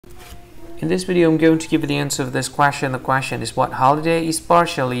In this video, I'm going to give you the answer of this question. The question is, what holiday is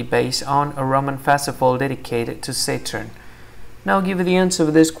partially based on a Roman festival dedicated to Saturn? Now I'll give you the answer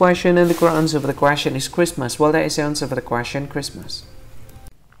of this question, and the correct answer of the question is Christmas. Well, that is the answer for the question, Christmas.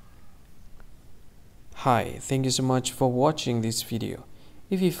 Hi, thank you so much for watching this video.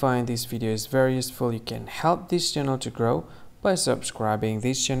 If you find this video is very useful, you can help this channel to grow by subscribing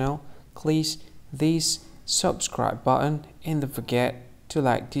this channel. Click this subscribe button and don't forget to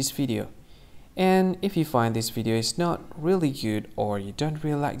like this video. And if you find this video is not really good, or you don't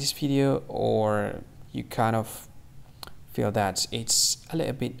really like this video, or you kind of feel that it's a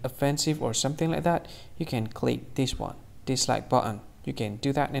little bit offensive or something like that, you can click this one, dislike button. You can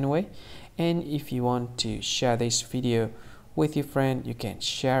do that anyway. And if you want to share this video with your friend, you can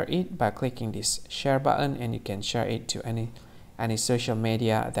share it by clicking this share button, and you can share it to any social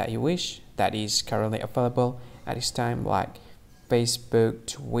media that you wish that is currently available at this time, like Facebook,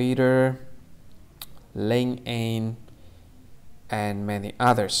 Twitter, LinkedIn, and many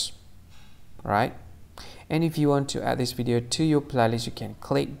others, right? And if you want to add this video to your playlist, you can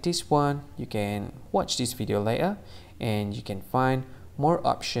click this one. You can watch this video later, and you can find more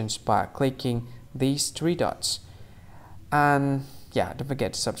options by clicking these three dots. And yeah, don't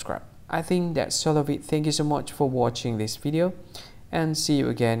forget to subscribe. I think that's all of it. Thank you so much for watching this video, and see you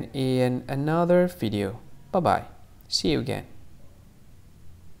again in another video. Bye bye. See you again.